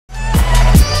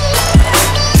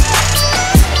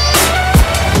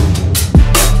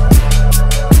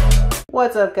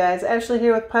What's up, guys? Ashley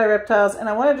here with Pie Reptiles, and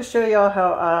I wanted to show y'all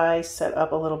how I set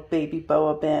up a little baby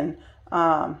boa bin.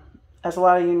 As a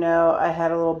lot of you know, I had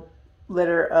a little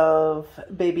litter of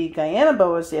baby Guyana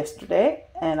boas yesterday,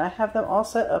 and I have them all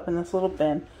set up in this little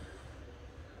bin.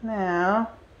 Now,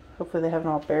 hopefully they haven't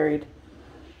all buried.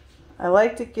 I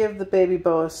like to give the baby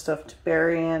boas stuff to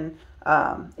bury in.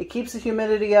 It keeps the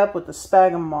humidity up with the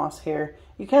sphagnum moss here.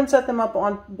 You can set them up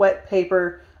on wet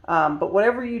paper, but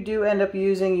whatever you do end up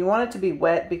using, you want it to be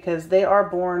wet because they are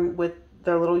born with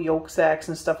their little yolk sacs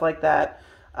and stuff like that.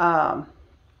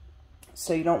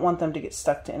 So you don't want them to get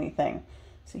stuck to anything.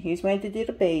 So here's my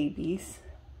little babies.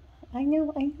 I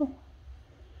know.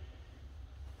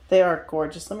 They are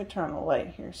gorgeous. Let me turn on the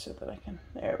light here so that I can,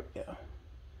 there we go.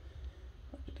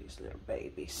 Look at these little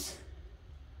babies.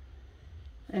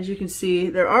 As you can see,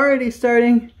 they're already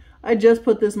starting. I just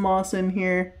put this moss in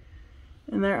here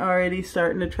and they're already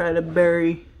starting to try to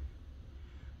bury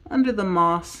under the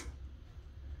moss.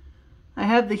 I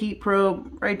have the heat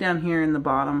probe right down here in the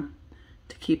bottom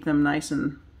to keep them nice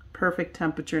and perfect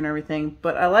temperature and everything.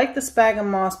 But I like the sphagnum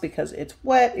moss because it's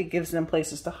wet. It gives them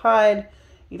places to hide.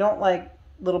 You don't like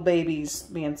little babies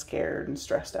being scared and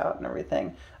stressed out and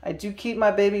everything. I do keep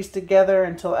my babies together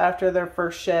until after their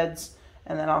first sheds,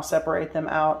 and then I'll separate them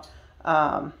out.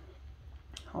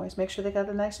 Always make sure they got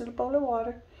a nice little bowl of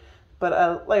water.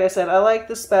 But like I said, I like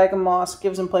the sphagnum moss.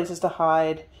 Gives them places to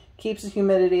hide. Keeps the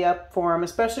humidity up for them,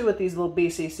 especially with these little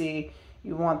BCC.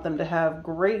 You want them to have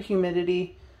great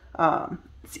humidity. Let's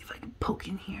see if I can poke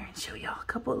in here and show y'all a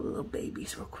couple of little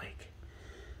babies real quick.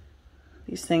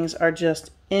 These things are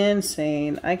just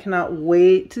insane. I cannot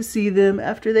wait to see them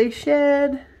after they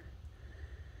shed.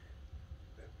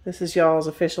 This is y'all's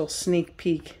official sneak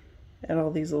peek at all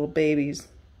these little babies.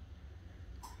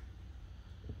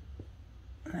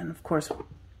 And of course,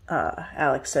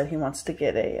 Alex said he wants to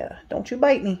get a, don't you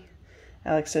bite me.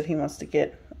 Alex said he wants to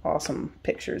get awesome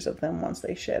pictures of them once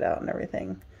they shed out and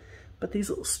everything. But these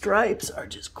little stripes are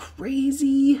just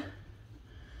crazy.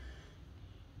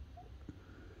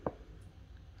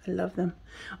 I love them.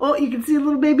 Oh, you can see a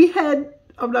little baby head.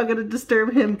 I'm not going to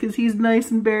disturb him because he's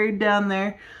nice and buried down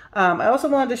there. I also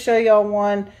wanted to show y'all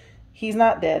one. He's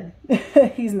not dead.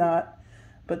 He's not.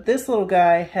 But this little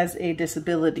guy has a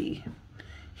disability.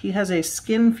 He has a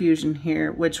skin fusion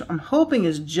here, which I'm hoping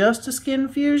is just a skin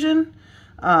fusion.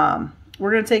 We're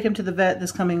going to take him to the vet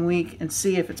this coming week and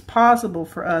see if it's possible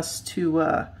for us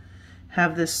to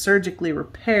have this surgically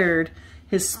repaired.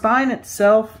 His spine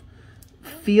itself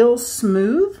feels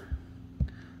smooth.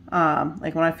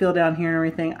 Like when I feel down here and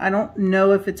everything. I don't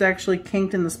know if it's actually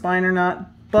kinked in the spine or not,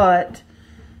 but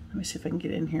let me see if I can get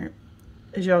in here.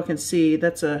 As y'all can see,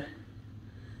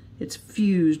 it's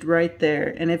fused right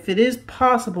there. And if it is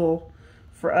possible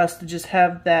for us to just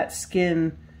have that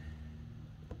skin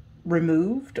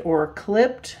removed or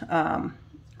clipped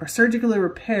or surgically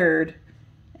repaired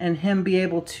and him be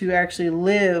able to actually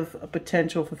live a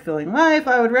potential fulfilling life,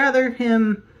 I would rather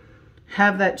him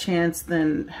have that chance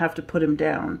than have to put him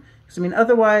down. Because I mean,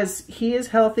 otherwise he is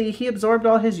healthy. He absorbed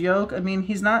all his yolk. I mean,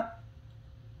 he's not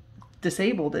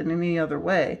disabled in any other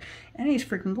way, and he's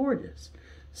freaking gorgeous.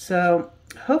 So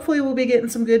hopefully we'll be getting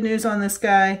some good news on this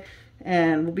guy,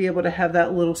 and we'll be able to have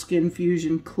that little skin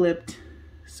fusion clipped,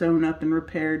 sewn up and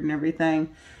repaired and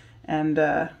everything. And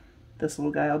this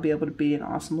little guy will be able to be an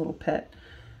awesome little pet.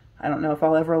 I don't know if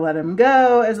I'll ever let him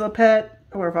go as a pet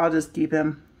or if I'll just keep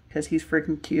him because he's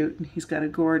freaking cute and he's got a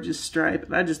gorgeous stripe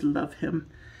and I just love him.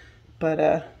 But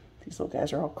these little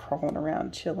guys are all crawling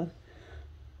around chilling.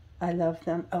 I love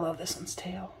them. I love this one's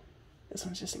tail. This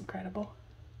one's just incredible.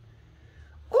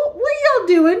 Oh, what y'all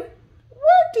doing?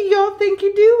 What do y'all think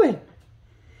you're doing?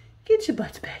 Get your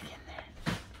butts back in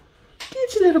there.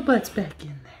 Get your little butts back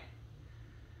in there.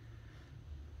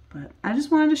 But I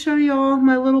just wanted to show y'all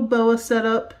my little boa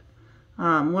setup.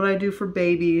 What I do for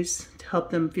babies to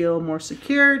help them feel more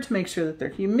secure, to make sure that their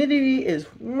humidity is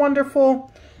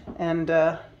wonderful. And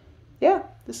yeah,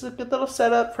 this is a good little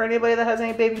setup for anybody that has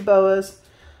any baby boas.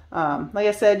 Like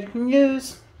I said, you can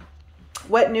use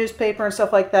wet newspaper and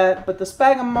stuff like that, but the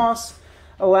sphagnum moss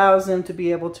allows them to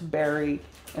be able to bury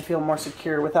and feel more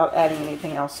secure without adding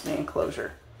anything else to the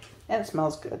enclosure. And it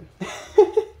smells good.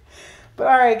 But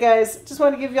alright guys, just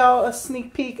want to give y'all a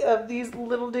sneak peek of these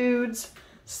little dudes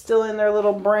still in their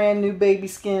little brand new baby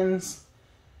skins.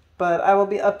 But I will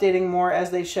be updating more as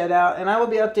they shed out, and I will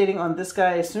be updating on this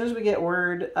guy as soon as we get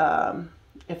word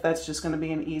if that's just going to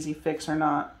be an easy fix or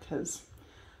not, because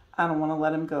I don't want to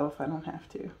let him go if I don't have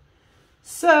to.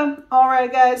 So,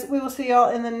 alright guys, we will see y'all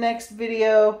in the next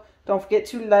video. Don't forget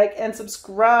to like and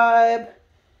subscribe.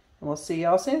 And we'll see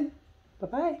y'all soon.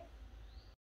 Bye-bye.